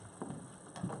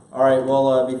All right,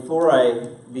 well, before I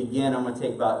begin, I'm going to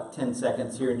take about 10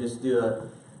 seconds here and just do a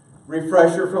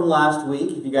refresher from last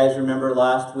week. If you guys remember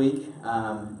last week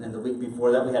and the week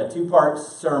before that, we had a two-part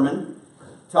sermon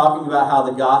talking about how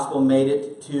the gospel made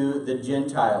it to the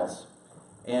Gentiles.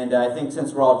 And I think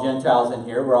since we're all Gentiles in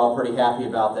here, we're all pretty happy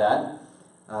about that,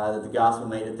 that the gospel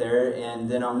made it there. And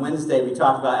then on Wednesday, we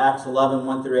talked about Acts 11,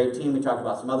 1 through 18. We talked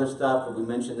about some other stuff, but we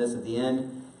mentioned this at the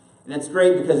end. And it's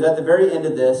great because at the very end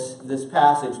of this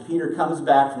passage, Peter comes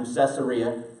back from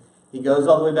Caesarea. He goes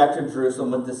all the way back to Jerusalem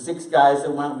with the 6 guys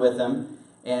that went with him.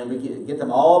 And we get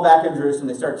them all back in Jerusalem.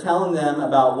 They start telling them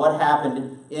about what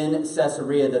happened in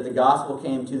Caesarea, that the gospel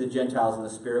came to the Gentiles and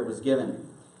the Spirit was given.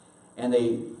 And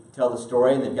they tell the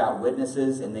story, and they've got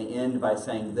witnesses, and they end by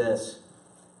saying this.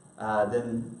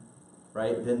 Then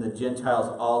to the Gentiles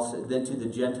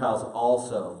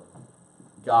also,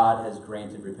 God has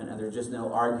granted repentance. And there's just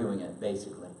no arguing it,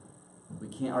 basically. We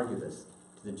can't argue this.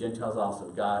 To the Gentiles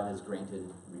also, God has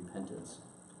granted repentance.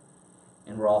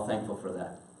 And we're all thankful for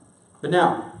that. But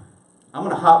now, I'm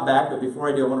going to hop back, but before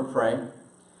I do, I want to pray.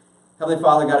 Heavenly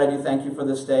Father, God, I do thank you for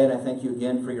this day, and I thank you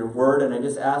again for your word. And I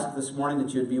just ask this morning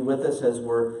that you would be with us as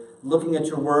we're looking at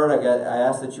your word. I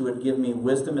ask that you would give me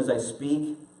wisdom as I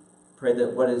speak. Pray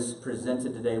that what is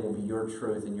presented today will be your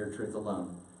truth and your truth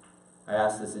alone. I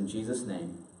ask this in Jesus'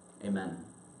 name. Amen.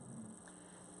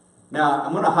 Now,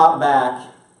 I'm going to hop back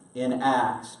in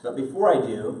Acts, but before I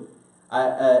do,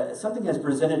 something has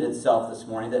presented itself this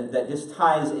morning that just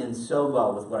ties in so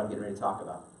well with what I'm getting ready to talk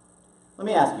about. Let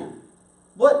me ask you,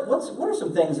 what are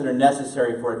some things that are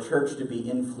necessary for a church to be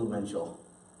influential?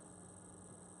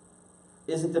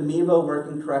 Is it the Mevo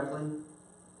working correctly?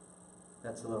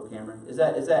 That's the little camera. Is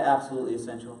that absolutely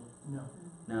essential? No.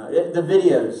 No. The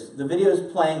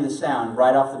videos playing the sound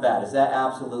right off the bat, is that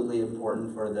absolutely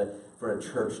important for a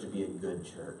church to be a good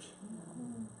church?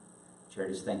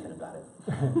 Charity's thinking about it.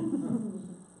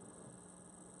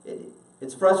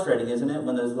 It's frustrating, isn't it,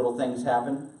 when those little things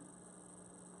happen?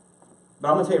 But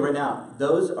I'm going to tell you right now,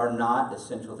 those are not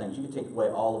essential things. You can take away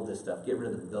all of this stuff, get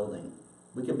rid of the building.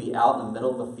 We could be out in the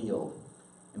middle of a field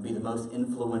and be the most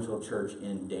influential church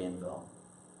in Danville.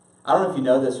 I don't know if you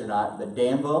know this or not, but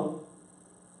Danville,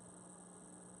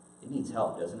 it needs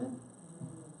help, doesn't it?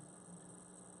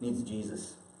 It needs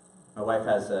Jesus. My wife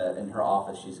has, in her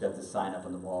office, she's got this sign up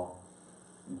on the wall.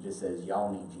 It just says,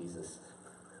 y'all need Jesus.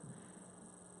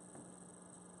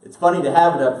 It's funny to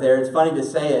have it up there. It's funny to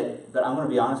say it, but I'm going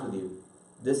to be honest with you.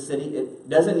 This city, it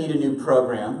doesn't need a new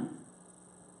program.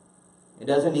 It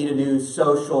doesn't need a new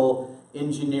social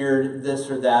engineered this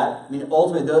or that. I mean,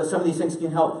 ultimately, some of these things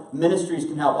can help. Ministries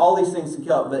can help. All these things can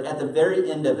help. But at the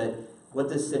very end of it, what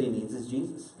this city needs is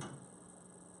Jesus.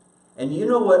 And you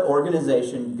know what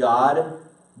organization God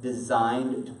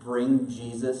designed to bring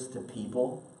Jesus to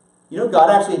people? You know, God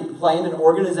actually planned an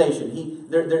organization.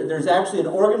 There's actually an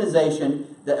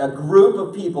organization, a group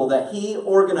of people that He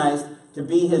organized to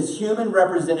be His human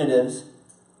representatives.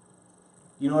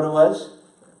 You know what it was?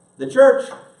 The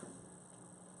church.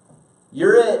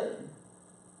 You're it.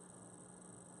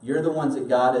 You're the ones that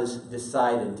God has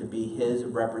decided to be His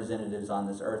representatives on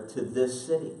this earth to this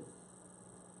city.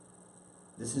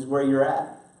 This is where you're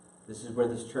at. This is where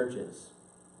this church is.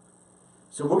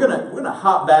 So we're gonna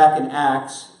hop back in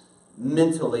Acts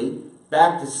mentally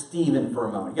back to Stephen for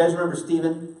a moment. You guys remember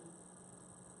Stephen?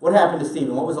 What happened to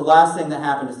Stephen? What was the last thing that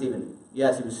happened to Stephen?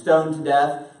 Yes, he was stoned to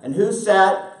death. And who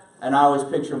sat? And I always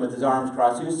picture him with his arms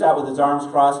crossed. Who sat with his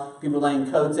arms crossed? People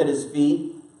laying coats at his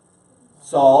feet.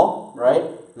 Saul, right?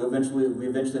 Who we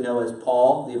eventually know as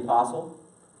Paul, the apostle.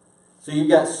 So you've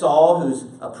got Saul who's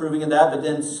approving of that. But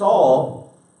then Saul,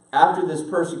 after this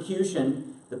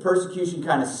persecution, the persecution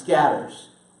kind of scatters.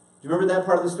 Do you remember that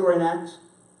part of the story in Acts?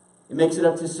 It makes it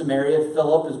up to Samaria.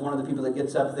 Philip is one of the people that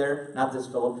gets up there. Not this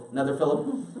Philip, another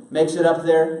Philip. Makes it up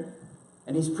there.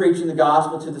 And he's preaching the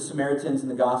gospel to the Samaritans, and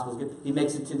the gospel is good. He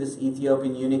makes it to this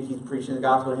Ethiopian eunuch. He's preaching the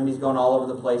gospel to him. He's going all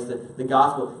over the place. The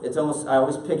gospel, it's almost, I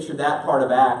always picture that part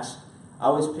of Acts. I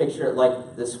always picture it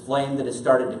like this flame that has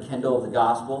started to kindle of the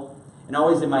gospel. And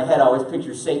always in my head, I always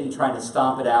picture Satan trying to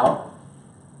stomp it out.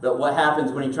 But what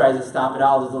happens when he tries to stomp it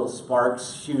out? Those little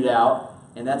sparks shoot out.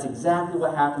 And that's exactly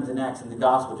what happens in Acts. And the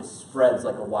gospel just spreads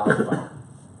like a wildfire.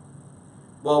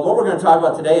 Well, what we're going to talk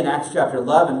about today in Acts chapter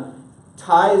 11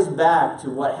 ties back to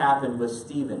what happened with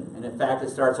Stephen. And in fact,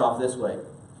 it starts off this way.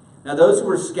 Now, those who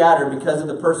were scattered because of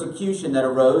the persecution that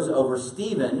arose over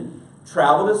Stephen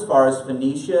traveled as far as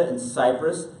Phoenicia and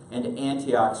Cyprus and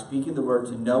Antioch, speaking the word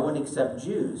to no one except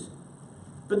Jews.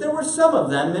 But there were some of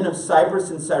them, men of Cyprus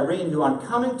and Cyrene, who on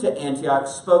coming to Antioch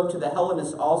spoke to the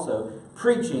Hellenists also,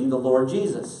 preaching the Lord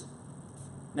Jesus.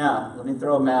 Now, let me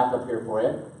throw a map up here for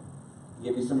you.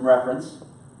 give you some reference.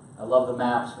 I love the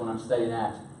maps when I'm studying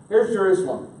Acts. Here's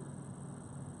Jerusalem.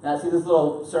 Now, see this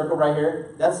little circle right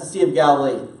here? That's the Sea of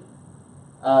Galilee.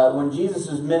 When Jesus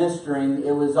was ministering,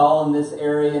 it was all in this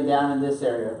area and down in this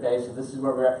area. Okay, so this is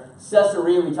where we're at.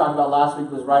 Caesarea, we talked about last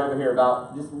week, was right over here,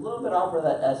 about just a little bit off where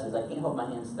that S is. I can't hold my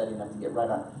hand steady enough to get right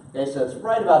on. Okay, so it's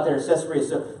right about there, Caesarea.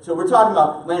 So we're talking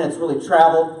about, man, it's really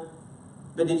traveled.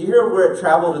 But did you hear where it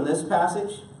traveled in this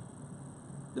passage?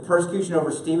 The persecution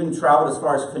over Stephen traveled as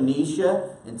far as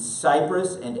Phoenicia and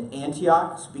Cyprus and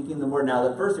Antioch, speaking the word. Now,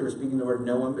 at first they were speaking the word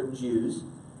no one but Jews.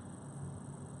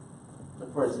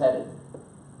 Look where it's headed.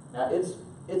 Now,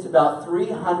 it's about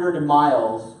 300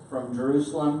 miles from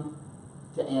Jerusalem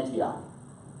to Antioch.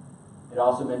 It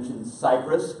also mentions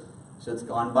Cyprus, so it's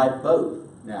gone by boat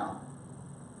now.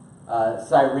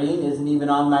 Cyrene isn't even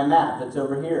on my map. It's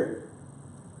over here.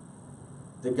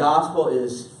 The gospel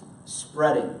is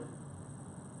spreading.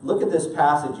 Look at this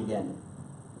passage again.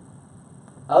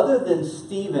 Other than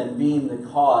Stephen being the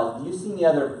cause, do you see any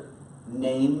other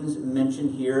names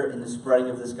mentioned here in the spreading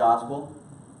of this gospel?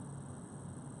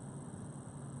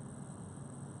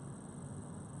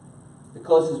 The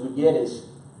closest we get is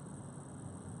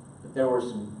that there were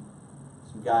some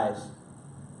guys,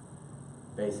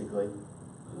 basically.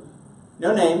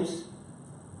 No names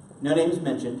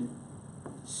mentioned,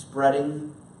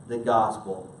 spreading the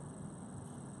gospel.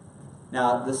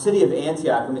 Now, the city of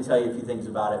Antioch, let me tell you a few things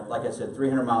about it. Like I said,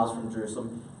 300 miles from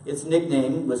Jerusalem. Its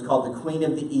nickname was called the Queen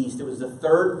of the East. It was the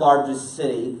third largest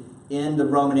city in the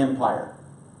Roman Empire.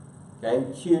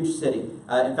 Okay, huge city.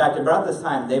 In fact, about this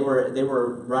time, they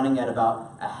were running at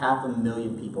about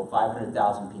 500,000 people,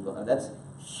 500,000 people. Now, that's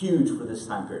huge for this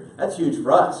time period. That's huge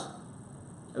for us.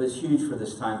 It was huge for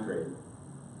this time period.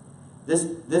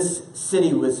 This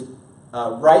city was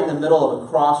right in the middle of a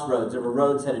crossroads. There were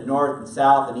roads headed north and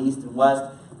south and east and west.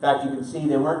 In fact, you can see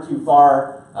they weren't too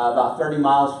far, about 30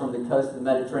 miles from the coast of the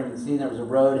Mediterranean Sea. There was a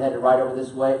road headed right over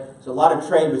this way. So a lot of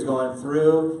trade was going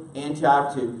through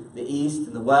Antioch to the east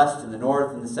and the west and the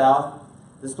north and the south.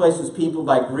 This place was peopled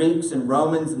by Greeks and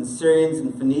Romans and Syrians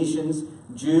and Phoenicians,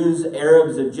 Jews,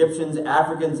 Arabs, Egyptians,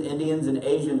 Africans, Indians, and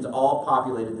Asians all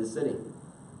populated the city.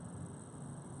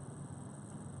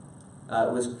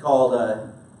 It was called,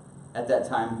 at that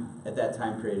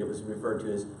time period, it was referred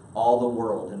to as all the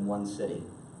world in one city.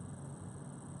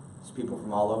 It's people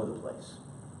from all over the place.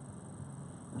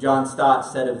 John Stott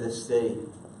said of this city,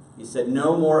 he said,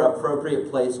 no more appropriate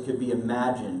place could be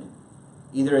imagined,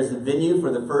 either as the venue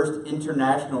for the first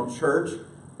international church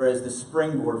or as the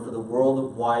springboard for the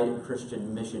worldwide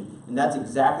Christian mission. And that's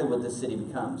exactly what this city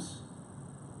becomes.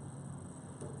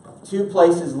 2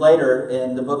 places later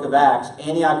in the book of Acts,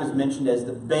 Antioch is mentioned as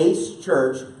the base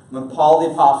church when Paul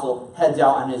the Apostle heads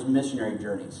out on his missionary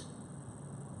journeys.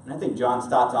 And I think John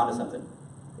Stott's onto something.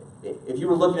 If you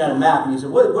were looking at a map and you said,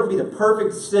 what would be the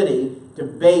perfect city to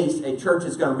base a church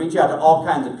that's going to reach out to all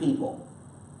kinds of people?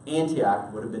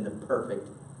 Antioch would have been the perfect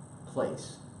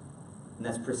place. And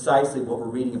that's precisely what we're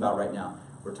reading about right now.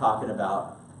 We're talking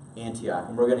about Antioch.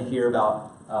 And we're going to hear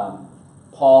about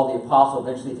Paul the Apostle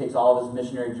eventually takes all of his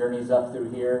missionary journeys up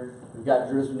through here. We've got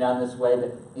Jerusalem down this way,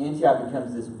 but Antioch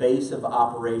becomes this base of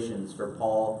operations for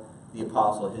Paul the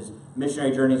Apostle. His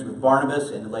missionary journeys with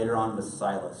Barnabas and later on with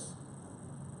Silas.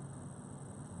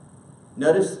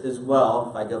 Notice as well,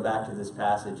 if I go back to this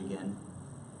passage again,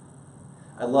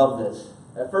 I love this.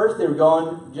 At first they were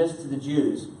going just to the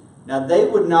Jews. Now they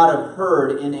would not have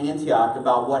heard in Antioch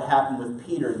about what happened with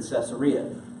Peter in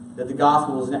Caesarea. That the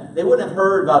gospel was now, they wouldn't have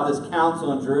heard about this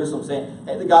council in Jerusalem saying,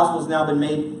 hey, the gospel has now been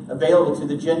made available to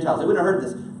the Gentiles. They wouldn't have heard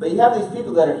this. But you have these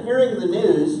people that are hearing the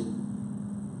news,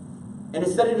 and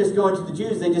instead of just going to the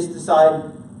Jews, they just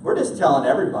decide, we're just telling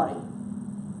everybody.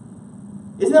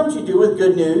 Isn't that what you do with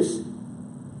good news?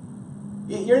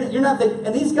 You're not thinking,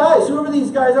 and these guys, whoever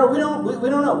these guys are, we don't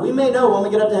know. We may know when we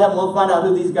get up to heaven, we'll find out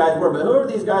who these guys were. But whoever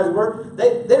these guys were,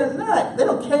 they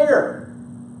don't care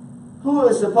who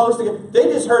is supposed to get.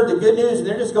 They just heard the good news, and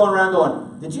they're just going around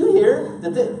going, did you hear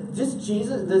that this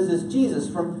is Jesus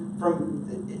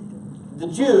from the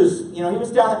Jews? You know, he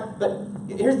was down there.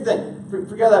 But here's the thing.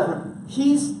 Forget that for him.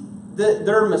 He's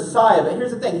their Messiah. But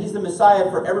here's the thing. He's the Messiah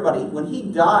for everybody. When he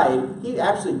died, he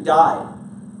actually died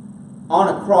on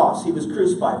a cross. He was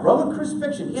crucified. Roman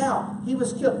crucifixion. Yeah, he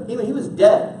was killed. He was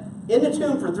dead in the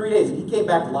tomb for 3 days, and he came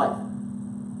back to life.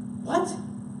 What?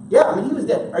 Yeah, I mean, he was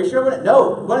dead. Are you sure?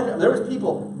 No. There was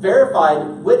people,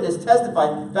 verified, witness,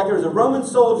 testified. In fact, there was a Roman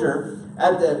soldier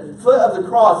at the foot of the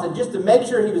cross that just to make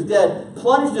sure he was dead,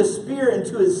 plunged a spear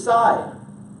into his side,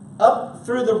 up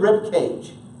through the rib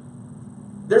cage.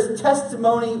 There's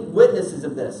testimony, witnesses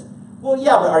of this. Well,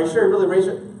 yeah, but are you sure he really raised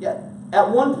it? Yeah.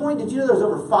 At one point, did you know there was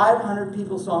over 500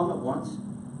 people saw him at once?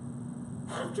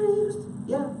 After he was,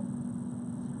 yeah.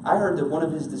 I heard that one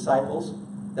of his disciples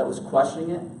that was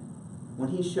questioning it, when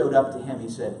he showed up to him, he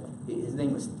said, his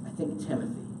name was, I think,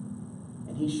 Timothy.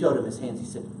 And he showed him his hands. He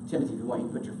said, Timothy, if you want, you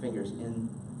put your fingers in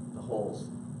the holes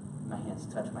in my hands,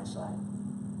 touch my side.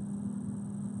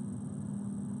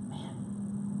 Man.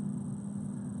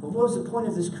 But what was the point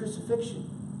of this crucifixion?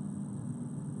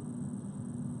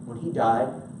 When he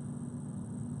died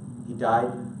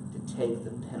to take the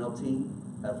penalty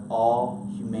of all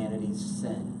humanity's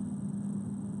sin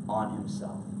on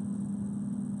himself.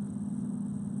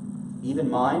 Even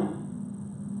mine.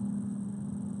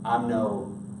 I'm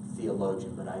no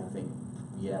theologian, but I think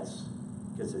yes,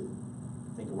 because I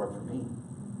think it worked for me.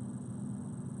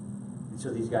 And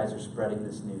so these guys are spreading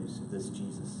this news of this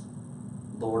Jesus,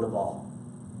 Lord of all.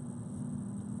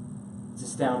 It's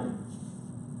astounding.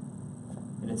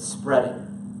 And it's spreading.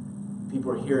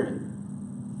 People are hearing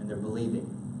and they're believing.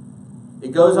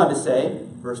 It goes on to say,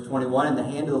 verse 21, and the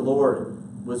hand of the Lord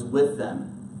was with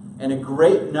them, and a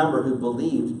great number who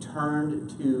believed turned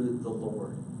to the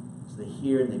Lord. So they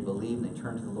hear and they believe and they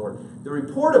turn to the Lord. The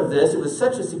report of this, it was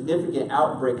such a significant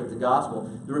outbreak of the gospel,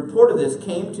 the report of this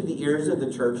came to the ears of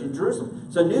the church in Jerusalem.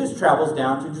 So news travels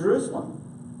down to Jerusalem.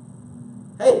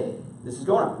 Hey, this is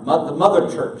going on. The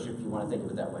mother church, if you want to think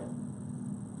of it that way.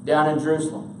 Down in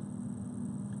Jerusalem.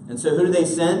 And so who do they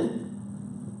send?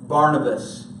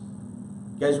 Barnabas.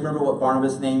 You guys remember what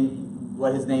his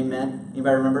name meant?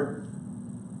 Anybody remember?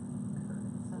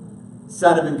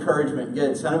 Son of encouragement.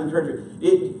 Good. Son of encouragement.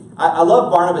 I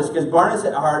love Barnabas because Barnabas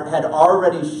had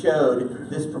already showed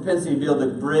this propensity to be able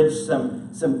to bridge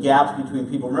some gaps between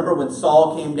people. Remember when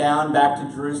Saul came down back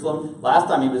to Jerusalem? Last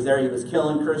time he was there, he was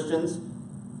killing Christians.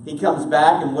 He comes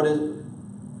back, and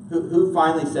who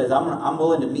finally says, I'm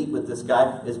willing to meet with this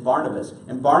guy, is Barnabas.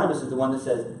 And Barnabas is the one that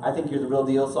says, I think you're the real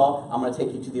deal, Saul. I'm going to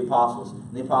take you to the apostles.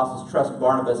 And the apostles trust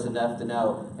Barnabas enough to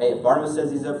know, hey, if Barnabas says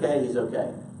he's okay, he's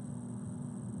okay.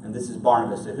 And this is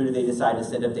Barnabas. So who do they decide to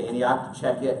send up to Antioch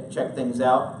to check things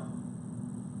out?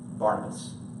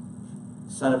 Barnabas.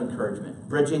 Son of encouragement.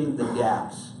 Bridging the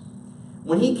gaps.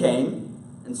 When he came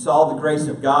and saw the grace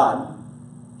of God,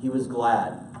 he was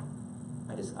glad.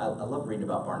 I love reading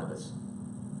about Barnabas.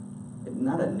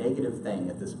 Not a negative thing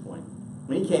at this point.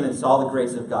 When he came and saw the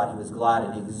grace of God, he was glad,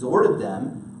 and he exhorted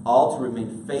them all to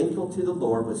remain faithful to the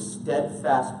Lord with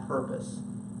steadfast purpose.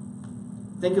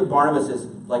 Think of Barnabas as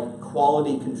like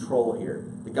quality control here.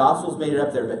 The gospel's made it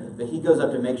up there, but he goes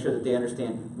up to make sure that they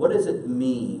understand, what does it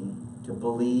mean to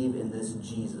believe in this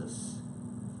Jesus?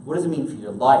 What does it mean for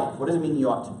your life? What does it mean you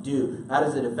ought to do? How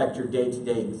does it affect your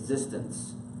day-to-day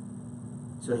existence?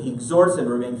 So he exhorts them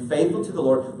to remain faithful to the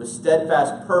Lord with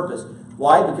steadfast purpose.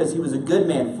 Why? Because he was a good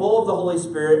man, full of the Holy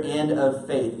Spirit and of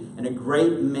faith. And a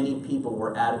great many people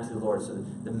were added to the Lord. So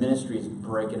the ministry is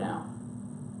breaking out.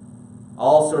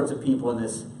 All sorts of people in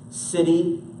this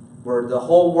city, where the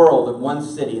whole world in one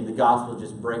city, and the gospel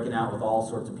just breaking out with all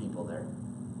sorts of people there.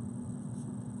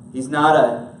 He's not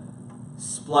a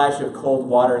splash of cold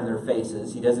water in their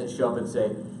faces. He doesn't show up and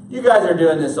say, you guys are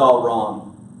doing this all wrong.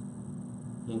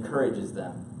 He encourages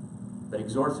them, but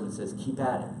exhorts them and says, keep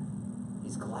at it.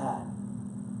 He's glad.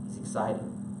 He's excited.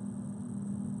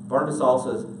 Barnabas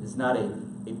also is not a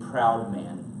proud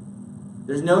man.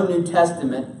 There's no New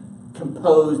Testament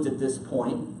composed at this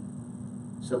point.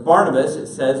 So Barnabas, it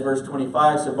says, verse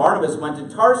 25, so Barnabas went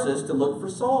to Tarsus to look for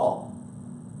Saul.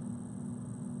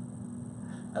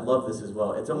 I love this as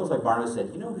well. It's almost like Barnabas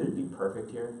said, you know who would be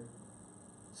perfect here?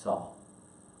 Saul.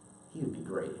 He would be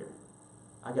great here.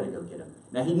 I got to go get him.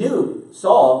 Now he knew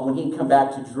Saul, when he'd come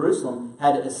back to Jerusalem,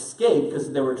 had escaped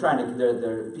because they were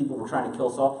their people were trying to kill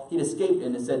Saul. He'd escaped,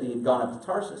 and it said he'd gone up to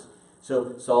Tarsus.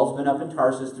 So Saul's been up in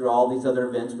Tarsus through all these other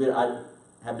events. I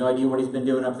have no idea what he's been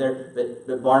doing up there,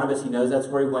 but Barnabas, he knows that's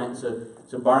where he went. So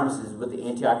Barnabas is with the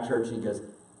Antioch church, and he goes,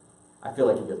 I feel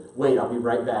like he goes, wait, I'll be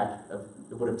right back.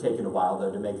 It would have taken a while,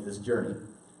 though, to make this journey.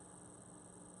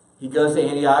 He goes to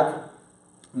Antioch.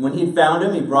 When he found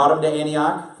him, he brought him to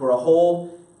Antioch. For a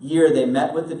whole year they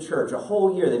met with the church. A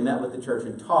whole year they met with the church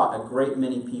and taught a great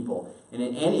many people. And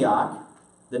in Antioch,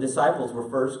 the disciples were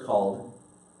first called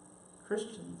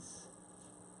Christians.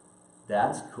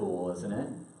 That's cool, isn't it?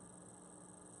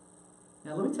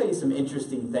 Now let me tell you some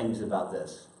interesting things about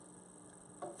this.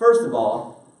 First of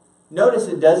all, notice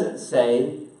it doesn't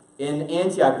say in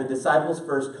Antioch the disciples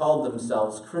first called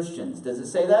themselves Christians. Does it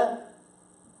say that?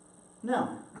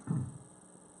 No.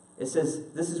 It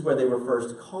says this is where they were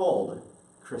first called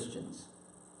Christians.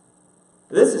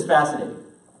 This is fascinating.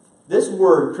 This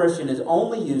word Christian is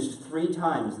only used 3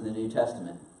 times in the New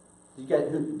Testament. Did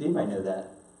anybody know that?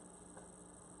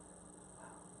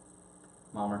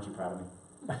 Mom, aren't you proud of me?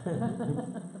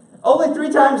 Only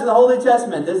 3 times in the Whole New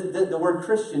Testament the word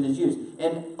Christian is used.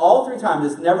 And all 3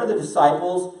 times, it's never the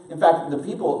disciples. In fact, the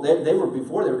people, they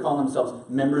were calling themselves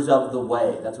members of the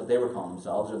way. That's what they were calling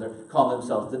themselves. Or they're calling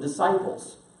themselves the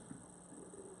disciples.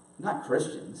 Not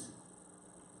Christians.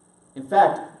 In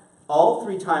fact, all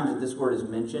 3 times that this word is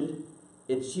mentioned,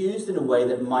 it's used in a way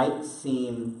that might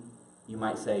seem, you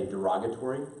might say,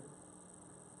 derogatory.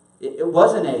 It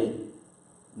wasn't a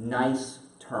nice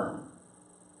term.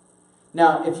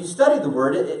 Now, if you study the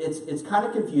word, it's kind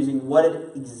of confusing what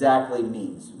it exactly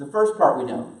means. The first part we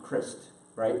know, Christ,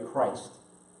 right? Christ.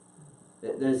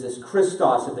 There's this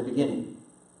Christos at the beginning.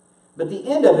 But the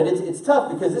end of it, it's tough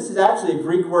because this is actually a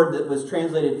Greek word that was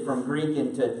translated from Greek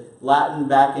into Latin,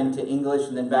 back into English,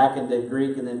 and then back into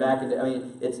Greek, and then back into,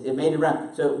 it made it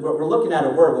around. So we're looking at a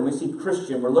word, when we see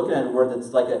Christian, we're looking at a word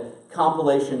that's like a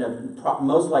compilation of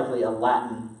most likely a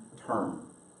Latin term.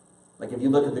 Like if you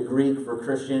look at the Greek for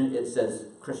Christian, it says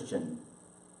Christian.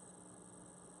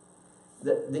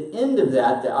 The end of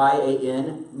that, the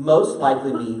I-A-N, most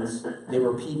likely means they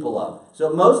were people of. So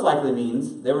it most likely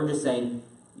means they were just saying,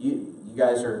 you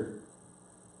guys are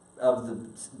of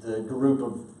the group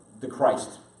of the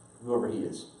Christ, whoever he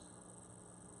is.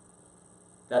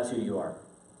 That's who you are.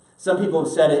 Some people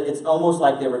have said it's almost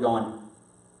like they were going,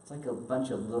 it's like a bunch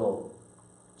of little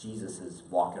Jesuses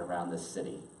walking around this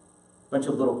city. A bunch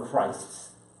of little Christs.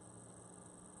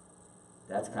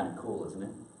 That's kind of cool, isn't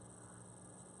it?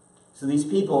 So these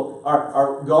people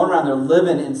are going around, they're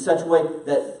living in such a way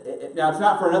that, now it's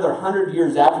not for another 100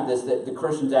 years after this that the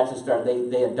Christians actually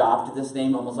started, they adopted this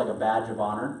name almost like a badge of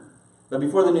honor. But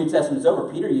before the New Testament's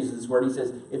over, Peter uses this word. He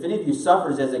says, if any of you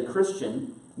suffers as a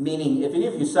Christian, meaning if any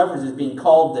of you suffers as being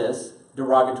called this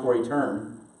derogatory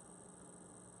term,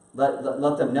 let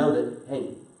them know that,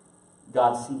 hey,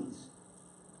 God sees.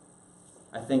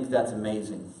 I think that's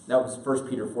amazing. That was 1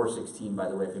 Peter 4:16, by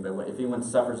the way. If anyone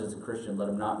suffers as a Christian, let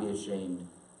him not be ashamed.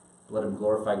 Let him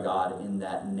glorify God in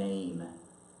that name.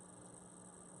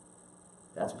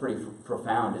 That's pretty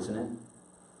profound, isn't it?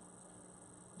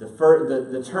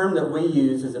 The term that we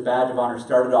use as a badge of honor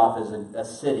started off as a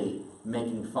city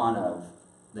making fun of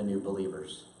the new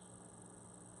believers.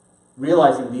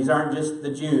 Realizing these aren't just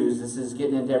the Jews, this is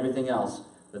getting into everything else,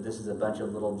 but this is a bunch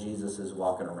of little Jesuses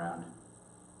walking around.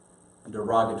 A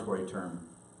derogatory term.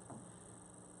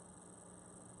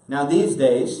 Now these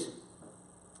days,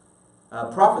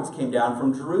 prophets came down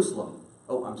from Jerusalem.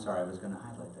 Oh, I'm sorry, I was going to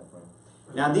highlight that for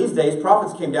you. Now these days,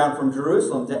 prophets came down from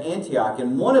Jerusalem to Antioch,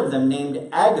 and one of them named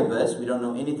Agabus, we don't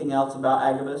know anything else about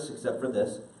Agabus except for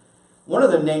this. One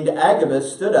of them named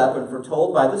Agabus stood up and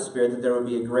foretold by the Spirit that there would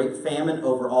be a great famine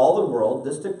over all the world.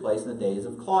 This took place in the days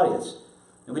of Claudius.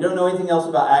 And we don't know anything else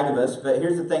about Agabus, but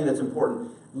here's the thing that's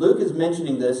important. Luke is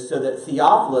mentioning this so that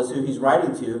Theophilus, who he's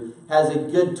writing to, has a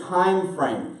good time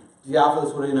frame.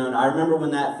 Theophilus would have known, I remember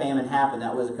when that famine happened.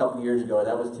 That was a couple years ago.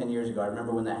 That was 10 years ago. I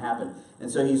remember when that happened.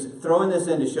 And so he's throwing this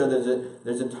in to show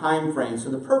there's a time frame. So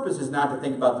the purpose is not to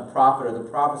think about the prophet or the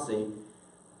prophecy,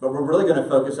 but we're really going to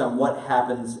focus on what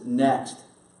happens next.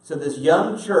 So this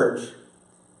young church,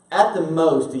 at the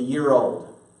most a year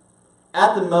old,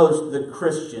 at the most the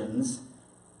Christians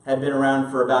had been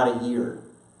around for about a year.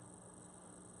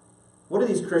 What do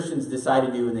these Christians decide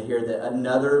to do when they hear that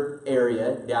another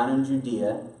area down in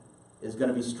Judea is going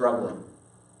to be struggling,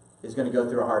 is going to go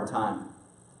through a hard time?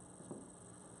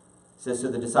 It says, so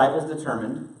the disciples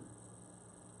determined,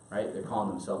 right? They're calling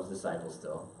themselves disciples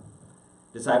still.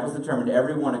 Disciples determined,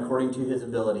 everyone according to his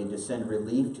ability, to send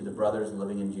relief to the brothers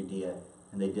living in Judea.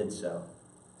 And they did so,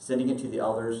 sending it to the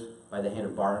elders by the hand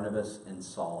of Barnabas and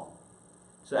Saul.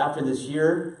 So after this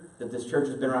year that this church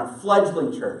has been around,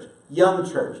 fledgling church, young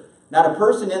church, not a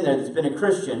person in there that's been a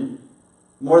Christian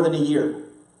more than a year.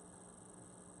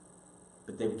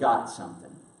 But they've got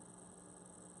something.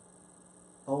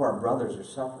 Oh, our brothers are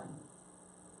suffering.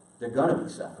 They're going to be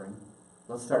suffering.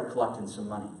 Let's start collecting some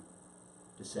money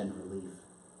to send relief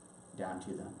down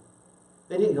to them.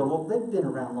 They didn't go, well, they've been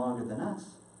around longer than us.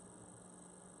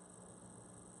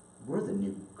 We're the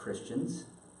new Christians.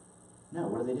 No,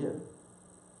 what do?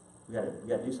 We got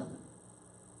to do something.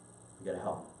 We got to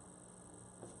help.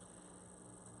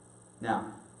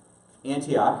 Now,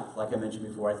 Antioch, like I mentioned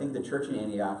before, I think the church in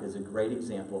Antioch is a great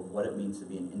example of what it means to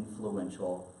be an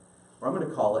influential, or I'm going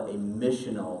to call it a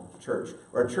missional church,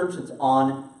 or a church that's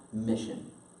on mission.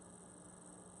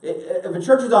 If a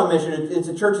church is on mission, it's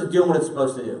a church that's doing what it's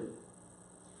supposed to do.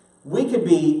 We could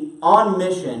be on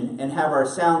mission and have our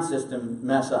sound system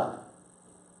mess up.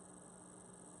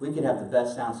 We could have the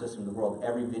best sound system in the world.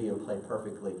 Every video play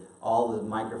perfectly. All the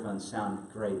microphones sound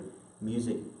great.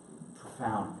 Music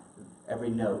profound. Every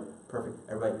note Perfect.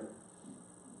 Everybody,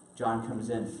 John comes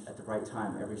in at the right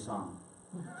time every song.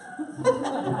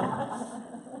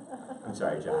 I'm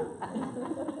sorry, John.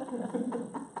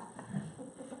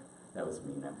 That was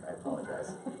mean. I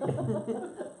apologize.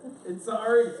 It's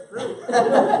sorry. It's great.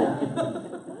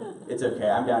 It's okay.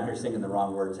 I'm down here singing the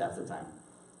wrong words half the time.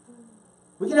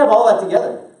 We can have all that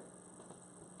together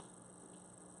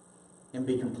and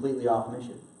be completely off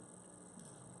mission.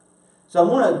 So I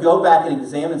want to go back and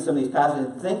examine some of these passages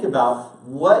and think about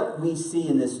what we see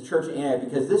in this church at Antioch,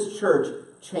 because this church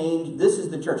changed. This is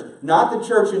the church, not the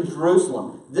church in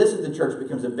Jerusalem. This is the church that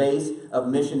becomes a base of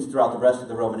missions throughout the rest of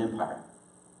the Roman Empire.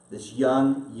 This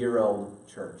young, year-old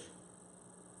church.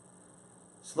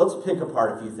 So let's pick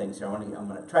apart a few things here. I'm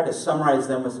going to try to summarize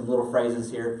them with some little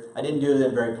phrases here. I didn't do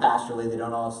them very pastorally. They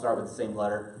don't all start with the same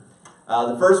letter.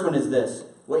 The first one is this.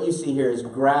 What you see here is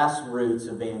grassroots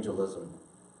evangelism.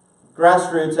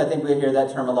 Grassroots, I think we hear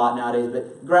that term a lot nowadays,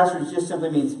 but grassroots just simply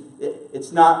means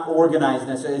it's not organized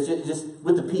necessarily. It's just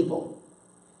with the people.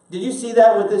 Did you see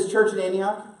that with this church at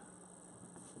Antioch?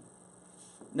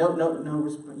 No,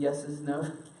 yeses,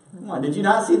 no. Come on, did you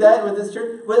not see that with this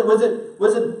church? Was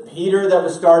it Peter that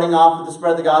was starting off with the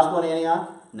spread of the gospel in Antioch?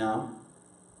 No.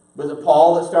 Was it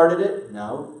Paul that started it?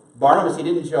 No. Barnabas, he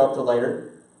didn't show up till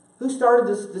later. Who started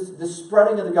this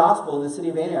spreading of the gospel in the city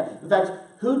of Antioch? In fact,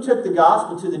 who took the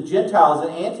gospel to the Gentiles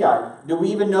in Antioch? Do we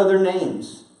even know their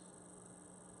names?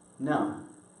 No.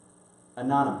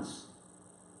 Anonymous.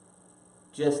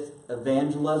 Just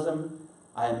evangelism,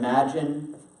 I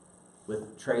imagine,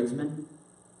 with tradesmen,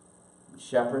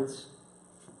 shepherds,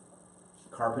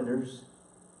 carpenters,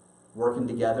 working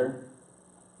together.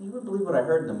 You wouldn't believe what I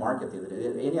heard in the market the other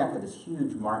day. Antioch had this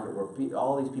huge market where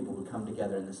all these people would come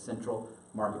together in the central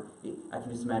market. I can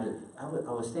just imagine. I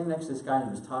was standing next to this guy and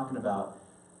he was talking about,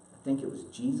 I think it was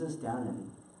Jesus down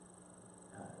in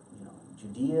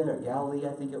Judea or Galilee,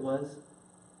 I think it was.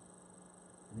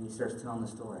 And he starts telling the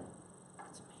story.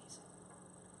 It's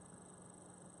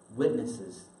amazing.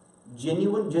 Witnesses.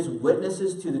 Genuine, just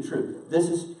witnesses to the truth.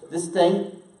 This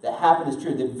thing that happened is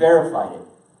true. They verified it.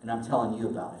 And I'm telling you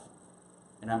about it.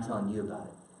 And I'm telling you about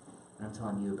it. And I'm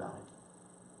telling you about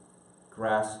it.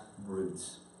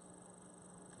 Grassroots.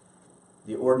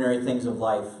 The ordinary things of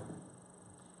life.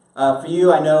 For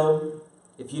you, I know,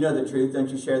 if you know the truth, don't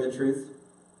you share the truth?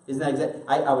 Isn't that exact?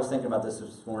 I was thinking about this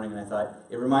morning and I thought,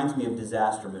 it reminds me of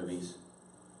disaster movies.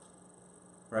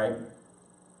 Right?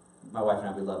 My wife and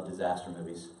I, we love disaster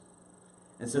movies.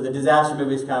 And so the disaster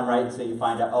movies come, right? And so you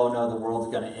find out, oh no, the world's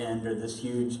going to end, or this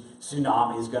huge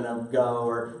tsunami is going to go,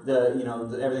 or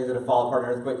everything's going to fall apart in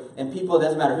an earthquake. And people, it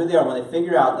doesn't matter who they are, when they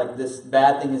figure out like this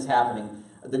bad thing is happening,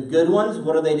 the good ones,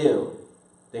 what do?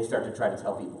 They start to try to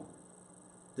tell people.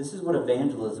 This is what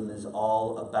evangelism is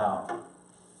all about,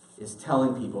 is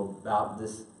telling people about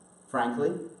this,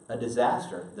 frankly, a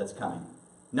disaster that's coming.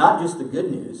 Not just the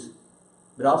good news,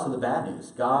 but also the bad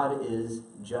news. God is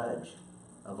judge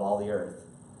of all the earth.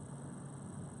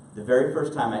 The very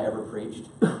first time I ever preached,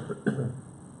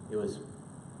 it was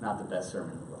not the best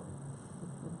sermon in the world.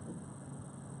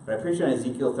 But I preached on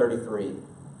Ezekiel 33.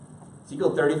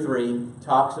 Ezekiel 33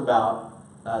 talks about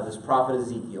this prophet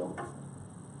Ezekiel.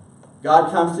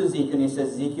 God comes to Ezekiel and he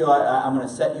says, Ezekiel, I'm going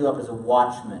to set you up as a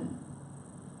watchman.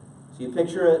 So you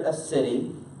picture a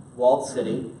city, walled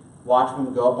city. Watchmen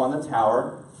would go up on the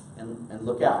tower and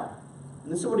look out.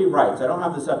 And this is what he writes. I don't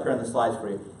have this up here on the slides for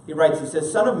you. He writes, he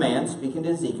says, Son of man, speaking to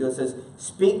Ezekiel, it says,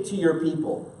 speak to your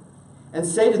people and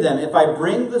say to them, if I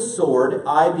bring the sword,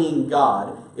 I being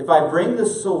God, if I bring the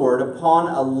sword upon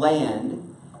a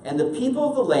land, and the people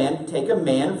of the land take a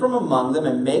man from among them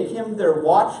and make him their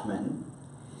watchman,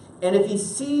 and if he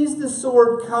sees the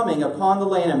sword coming upon the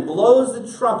land and blows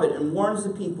the trumpet and warns the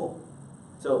people.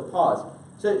 So, pause.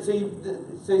 So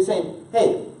he's saying,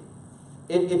 hey,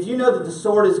 if you know that the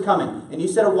sword is coming, and you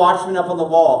set a watchman up on the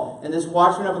wall, and this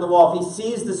watchman up on the wall, if he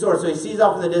sees the sword, so he sees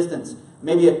off in the distance,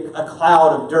 maybe a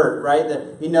cloud of dirt, right?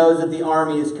 That he knows that the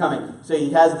army is coming. So he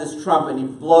has this trumpet, and he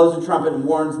blows the trumpet and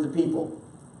warns the people.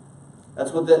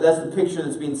 That's the picture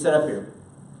that's being set up here.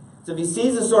 So if he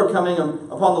sees the sword coming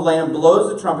upon the land,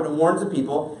 blows the trumpet and warns the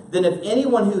people, then if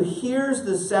anyone who hears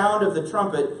the sound of the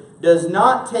trumpet does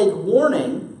not take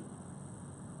warning,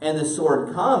 and the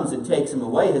sword comes and takes him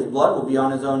away, his blood will be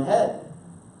on his own head.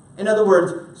 In other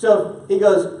words, so he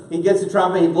gets the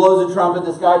trumpet, he blows the trumpet,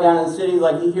 this guy down in the city,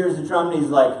 like he hears the trumpet, he's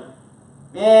like,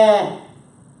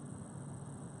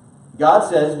 God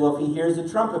says, well, if he hears the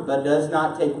trumpet but does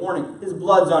not take warning, his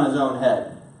blood's on his own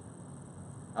head.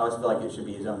 I always feel like it should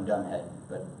be his own dumb head,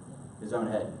 but his own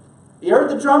head. He heard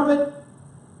the trumpet.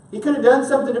 He could have done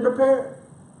something to prepare.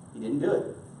 He didn't do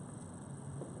it.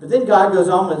 But then God goes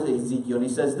on with Ezekiel and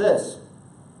he says this.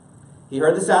 He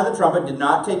heard the sound of the trumpet, did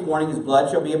not take warning, his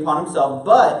blood shall be upon himself.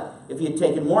 But if he had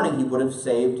taken warning, he would have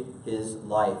saved his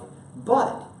life.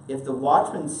 But if the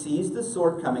watchman sees the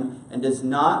sword coming and does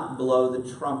not blow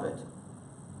the trumpet.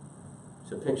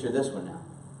 So picture this one now.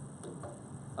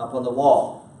 Up on the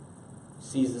wall,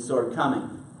 sees the sword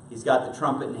coming. He's got the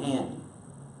trumpet in hand.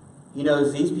 He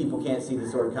knows these people can't see the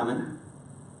sword coming.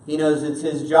 He knows it's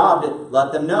his job to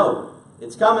let them know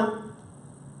it's coming.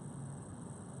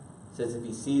 It says if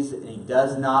he sees it and he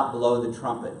does not blow the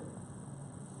trumpet.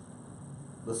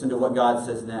 Listen to what God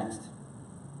says next.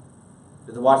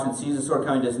 If the watchman sees the sword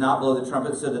coming, does not blow the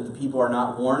trumpet so that the people are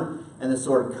not warned, and the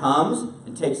sword comes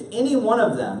and takes any one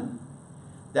of them,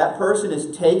 that person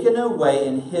is taken away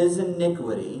in his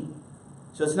iniquity.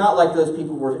 So it's not like those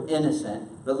people were innocent,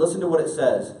 but listen to what it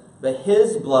says. But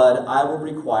his blood I will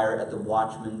require at the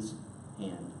watchman's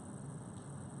hand.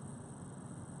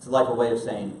 It's like a way of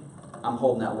saying, I'm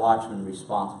holding that watchman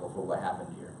responsible for what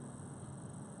happened here.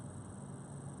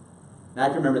 And I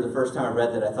can remember the first time I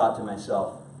read that, I thought to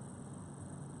myself,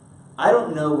 I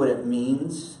don't know what it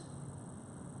means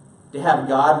to have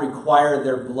God require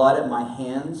their blood at my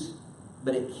hands,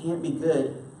 but it can't be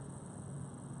good.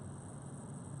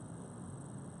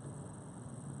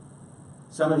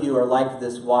 Some of you are like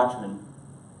this watchman.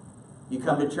 You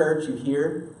come to church, you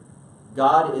hear,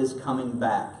 God is coming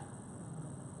back.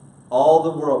 All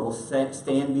the world will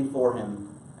stand before him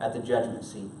at the judgment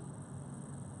seat.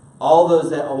 All those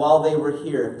that, while they were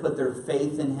here, put their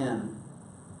faith in him,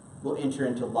 will enter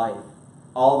into life.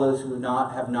 All those who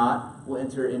have not will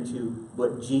enter into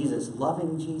what Jesus,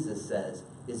 loving Jesus, says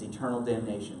is eternal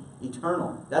damnation.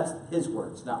 Eternal. That's his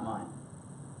words, not mine.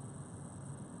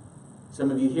 Some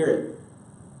of you hear it,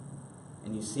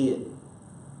 and you see it,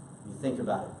 you think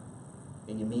about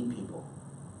it, and you meet people,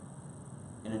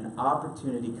 and an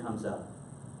opportunity comes up,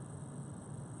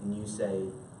 and you say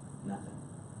nothing.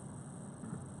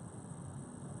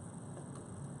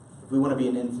 If we want to be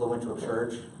an influential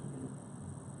church,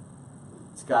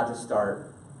 it's got to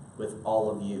start with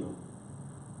all of you.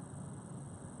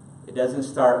 It doesn't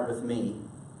start with me.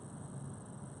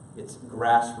 It's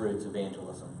grassroots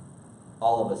evangelism.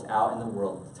 All of us out in the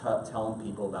world telling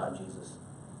people about Jesus.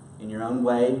 In your own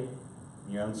way,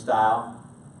 in your own style,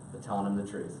 but telling them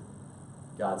the truth.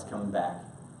 God's coming back.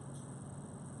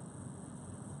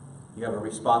 You have a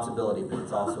responsibility, but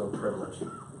it's also a privilege.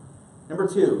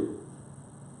 Number 2,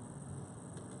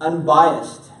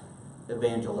 unbiased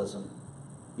evangelism.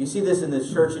 You see this in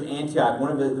this church in Antioch. One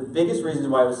of the biggest reasons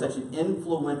why it was such an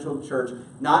influential church,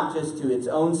 not just to its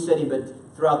own city, but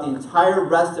throughout the entire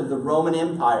rest of the Roman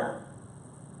Empire,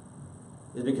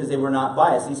 is because they were not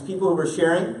biased. These people who were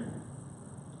sharing,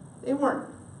 they weren't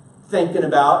thinking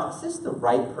about, is this the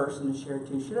right person to share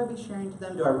to? Should I be sharing to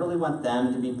them? Do I really want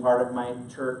them to be part of my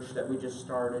church that we just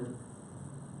started?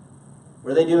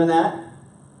 Were they doing that?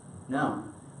 No.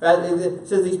 It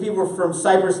says these people were from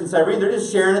Cyprus and Cyrene. They're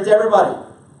just sharing it to everybody.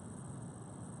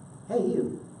 Hey,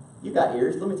 you got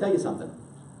ears. Let me tell you something.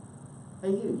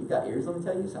 Hey, you got ears. Let me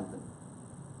tell you something.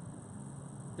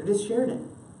 They're just sharing it.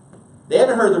 They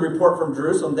haven't heard the report from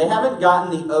Jerusalem. They haven't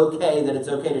gotten the okay that it's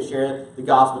okay to share the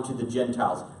gospel to the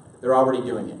Gentiles. They're already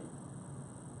doing it.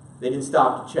 They didn't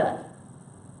stop to check.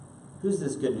 Who's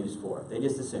this good news for? They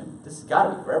just assume this has got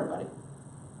to be for everybody.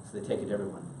 So they take it to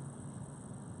everyone.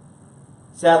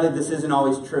 Sadly, this isn't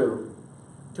always true.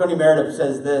 Tony Meredith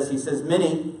says this. He says,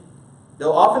 many,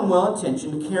 though often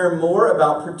well-intentioned, care more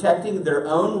about protecting their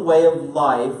own way of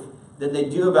life than they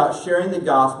do about sharing the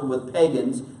gospel with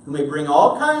pagans who may bring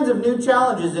all kinds of new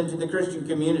challenges into the Christian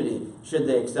community should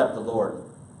they accept the Lord.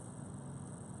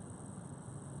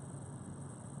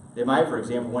 They might, for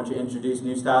example, want you to introduce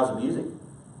new styles of music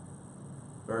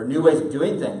or new ways of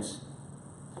doing things.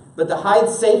 But the hide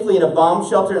safely in a bomb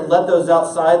shelter and let those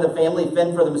outside the family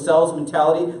fend for themselves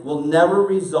mentality will never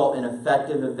result in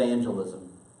effective evangelism.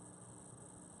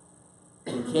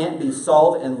 We can't be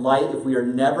salt and light if we are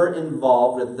never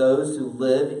involved with those who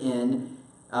live in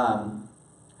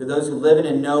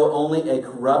and know only a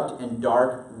corrupt and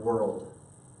dark world.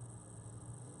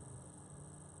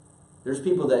 There's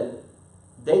people that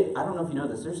I don't know if you know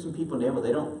this, there's some people in Nashville,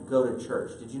 they don't go to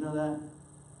church. Did you know that?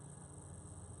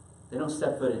 They don't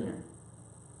step foot in here.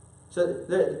 So,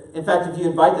 in fact, if you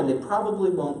invite them, they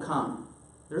probably won't come.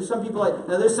 There's some people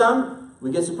there's some,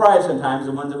 we get surprised sometimes,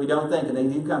 the ones that we don't think, and they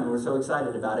do come, and we're so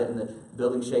excited about it, and the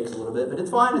building shakes a little bit, but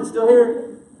it's fine, it's still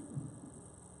here.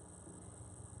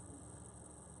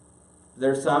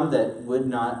 There's some that would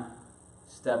not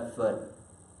step foot.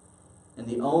 And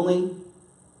the only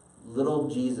little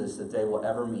Jesus that they will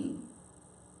ever meet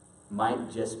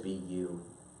might just be you.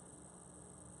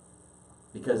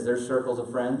 because their circles of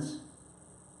friends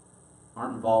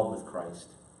aren't involved with Christ.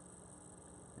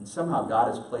 And somehow God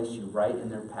has placed you right in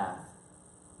their path.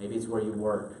 Maybe it's where you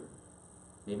work.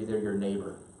 Maybe they're your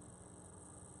neighbor.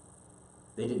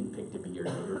 They didn't pick to be your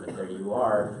neighbor, but there you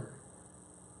are.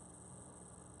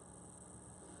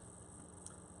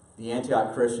 The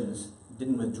Antioch Christians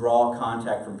didn't withdraw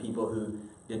contact from people who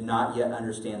did not yet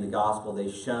understand the gospel.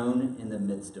 They shone in the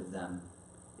midst of them.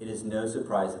 It is no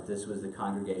surprise that this was the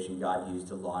congregation God used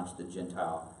to launch the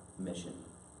Gentile mission.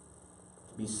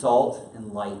 To be salt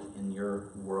and light in your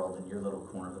world, in your little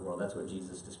corner of the world. That's what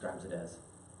Jesus describes it as.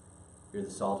 You're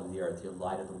the salt of the earth. You're the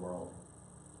light of the world.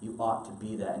 You ought to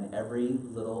be that in every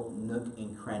little nook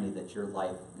and cranny that your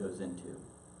life goes into.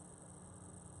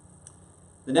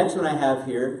 The next one I have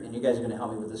here, and you guys are going to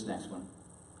help me with this next one.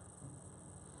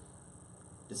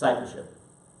 Discipleship.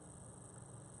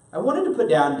 I wanted to put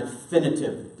down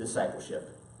definitive discipleship.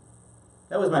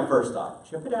 That was my first thought.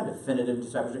 Should I put down definitive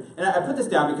discipleship? And I put this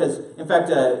down because, in fact,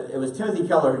 it was Timothy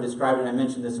Keller who described it, and I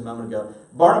mentioned this a moment ago.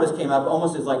 Barnabas came up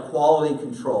almost as like quality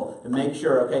control to make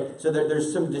sure, okay, so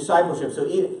there's some discipleship. So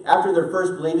after their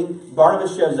first believing,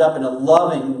 Barnabas shows up in a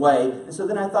loving way. And so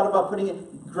then I thought about putting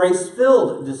it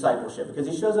grace-filled discipleship because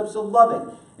he shows up so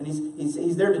loving. And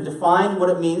he's there to define what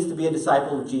it means to be a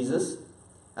disciple of Jesus.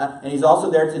 And he's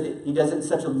also there he does it in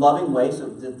such a loving way. So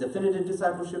the definitive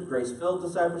discipleship, grace-filled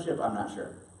discipleship, I'm not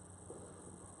sure.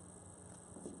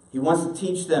 He wants to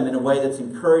teach them in a way that's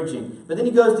encouraging. But then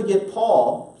he goes to get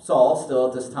Saul still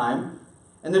at this time,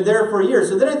 and they're there for a year.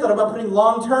 So then I thought about putting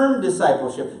long-term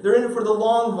discipleship. They're in it for the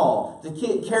long haul,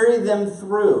 to carry them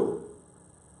through.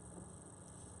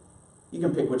 You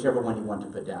can pick whichever one you want to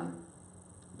put down.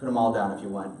 Put them all down if you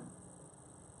want.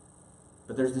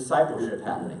 But there's discipleship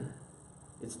happening.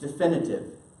 It's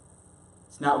definitive.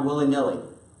 It's not willy-nilly.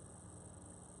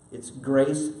 It's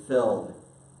grace-filled.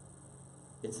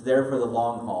 It's there for the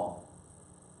long haul.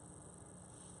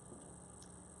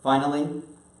 Finally,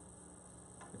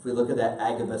 if we look at that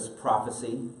Agabus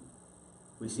prophecy,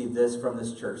 we see this from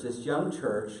this church. This young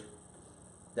church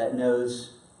that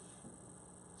knows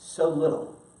so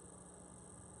little.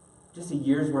 Just a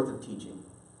year's worth of teaching.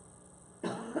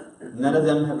 None of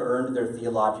them have earned their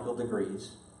theological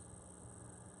degrees.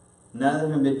 None of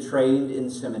them have been trained in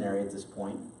seminary at this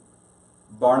point.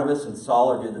 Barnabas and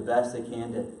Saul are doing the best they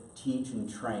can to teach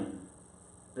and train.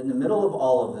 But in the middle of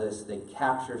all of this, they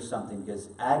capture something because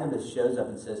Agabus shows up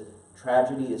and says,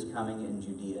 tragedy is coming in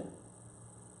Judea.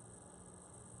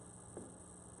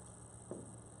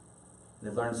 They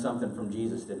learned something from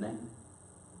Jesus, didn't they?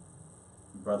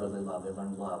 Brotherly love. They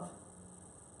learned love.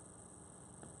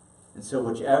 And so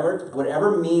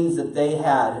whatever means that they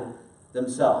had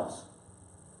themselves,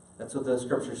 that's what the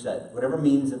scripture said. Whatever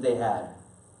means that they had,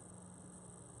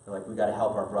 they're like, we got to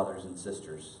help our brothers and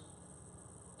sisters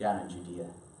down in Judea.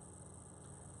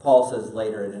 Paul says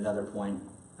later at another point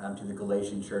to the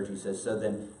Galatian church, he says, so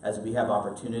then, as we have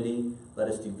opportunity, let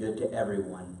us do good to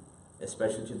everyone,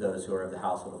 especially to those who are of the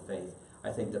household of faith. I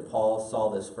think that Paul saw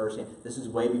this firsthand. This is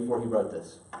way before he wrote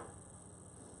this.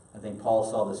 I think Paul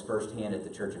saw this firsthand at the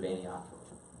church of Antioch.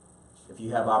 If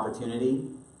you have opportunity,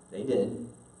 they did.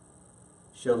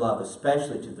 Show love,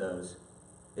 especially to those.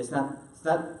 It's not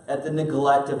at the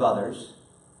neglect of others,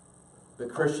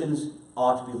 but Christians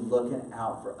ought to be looking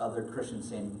out for other Christians,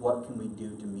 saying, what can we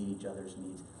do to meet each other's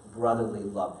needs? Brotherly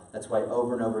love. That's why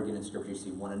over and over again in Scripture you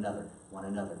see one another, one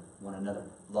another, one another,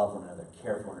 love one another,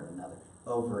 care for one another,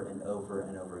 over and over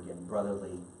and over again.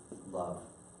 Brotherly love.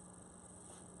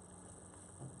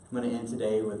 I'm going to end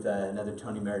today with another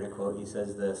Tony Merida quote. He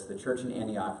says this, the church in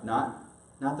Antioch, not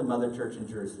the mother church in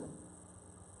Jerusalem.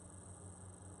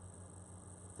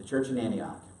 The church in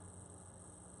Antioch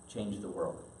changed the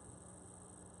world.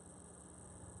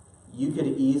 You could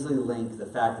easily link the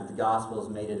fact that the gospel has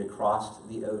made it across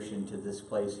the ocean to this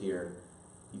place here.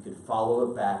 You could follow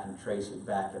it back and trace it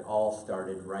back. It all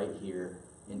started right here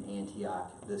in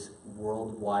Antioch, this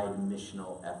worldwide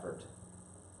missional effort.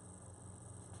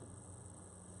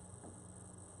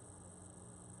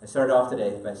 I started off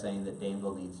today by saying that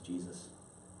Danville needs Jesus.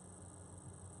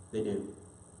 They do.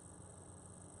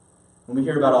 When we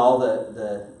hear about all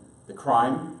the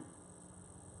crime,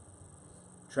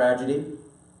 tragedy,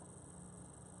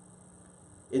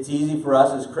 it's easy for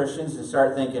us as Christians to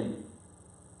start thinking,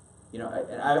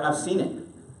 I've seen it.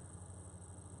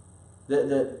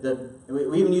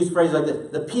 We even use phrases like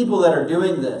this, the people that are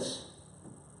doing this.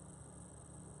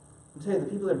 I'm telling you,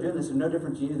 the people that are doing this are no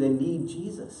different to you. They need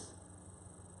Jesus.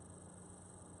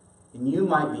 And you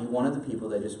might be one of the people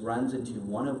that just runs into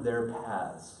one of their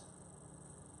paths.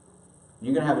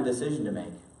 You're going to have a decision to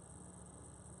make.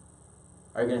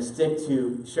 Are you going to stick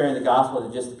to sharing the gospel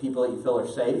to just the people that you feel are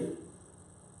safe?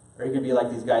 Or are you going to be like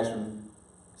these guys from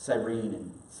Cyrene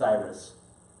and Cyrus,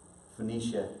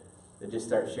 Phoenicia, that just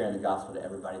start sharing the gospel to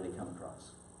everybody they come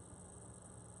across?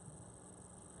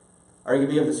 Are you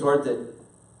going to be of the sort that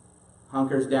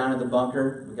hunkers down in the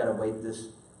bunker? We got to wait this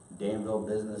Danville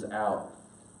business out.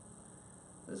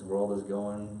 This world is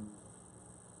going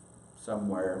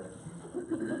somewhere.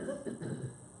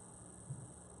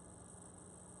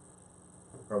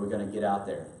 Or are we going to get out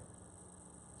there?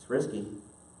 It's risky.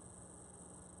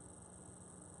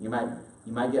 You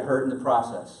might get hurt in the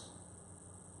process.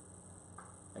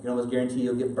 I can almost guarantee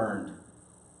you'll get burned.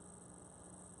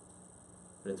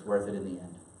 But it's worth it in the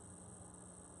end.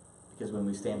 Because when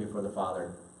we stand before the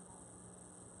Father,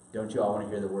 don't you all want to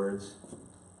hear the words,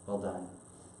 "Well done,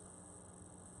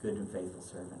 good and faithful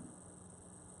servant"?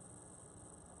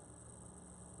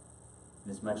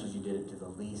 And as much as you did it to the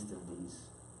least of these,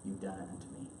 you've done it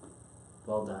unto me.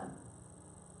 Well done,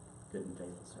 good and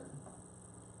faithful servant.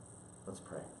 Let's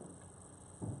pray.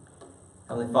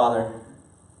 Heavenly Father,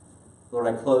 Lord,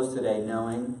 I close today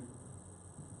knowing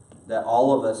that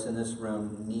all of us in this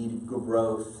room need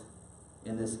growth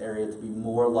in this area to be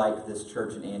more like this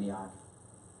church in Antioch.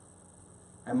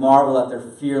 I marvel at their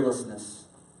fearlessness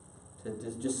to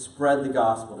just spread the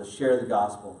gospel, to share the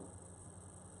gospel.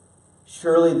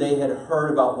 Surely they had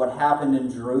heard about what happened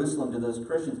in Jerusalem to those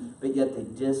Christians, but yet they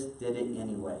just did it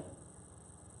anyway.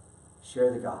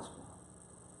 Share the gospel.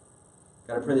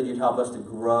 God, I pray that you'd help us to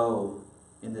grow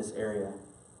in this area.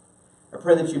 I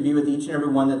pray that you be with each and every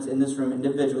one that's in this room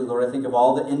individually, Lord. I think of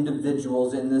all the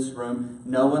individuals in this room,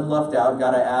 no one left out.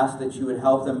 God, I ask that you would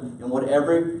help them in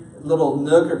whatever little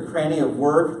nook or cranny of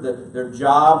work, their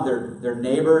job, their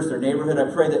neighbors, their neighborhood.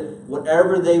 I pray that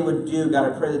whatever they would do,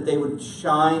 God, I pray that they would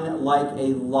shine like a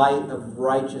light of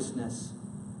righteousness,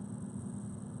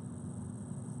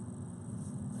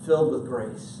 filled with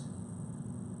grace.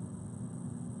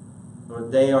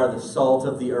 Lord, they are the salt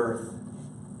of the earth.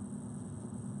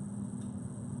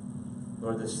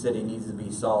 Lord, this city needs to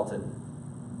be salted.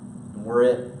 And we're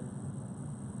it.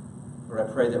 Lord,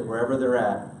 I pray that wherever they're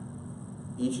at,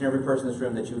 each and every person in this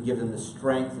room, that you would give them the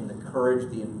strength and the courage,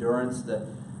 the endurance,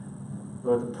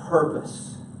 Lord, the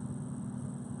purpose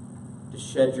to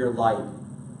shed your light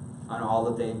on all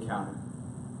that they encounter.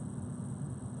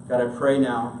 God, I pray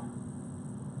now,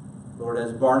 Lord,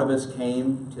 as Barnabas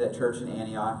came to that church in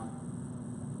Antioch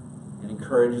and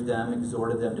encouraged them,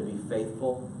 exhorted them to be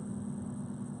faithful,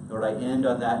 Lord, I end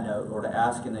on that note, Lord,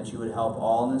 asking that you would help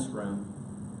all in this room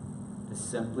to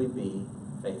simply be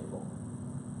faithful.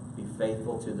 Be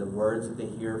faithful to the words that they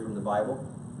hear from the Bible.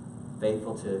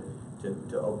 Faithful to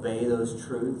obey those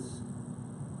truths.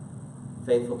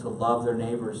 Faithful to love their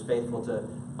neighbors. Faithful to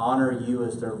honor you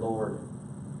as their Lord.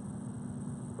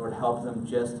 Lord, help them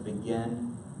just to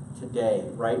begin today,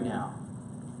 right now,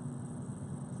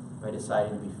 by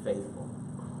deciding to be faithful.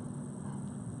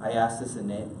 I ask this in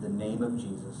the name of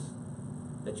Jesus,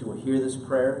 that you will hear this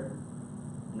prayer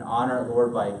and honor it,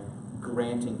 Lord, by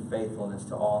granting faithfulness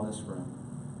to all in this room.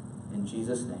 In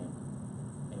Jesus' name,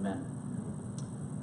 amen.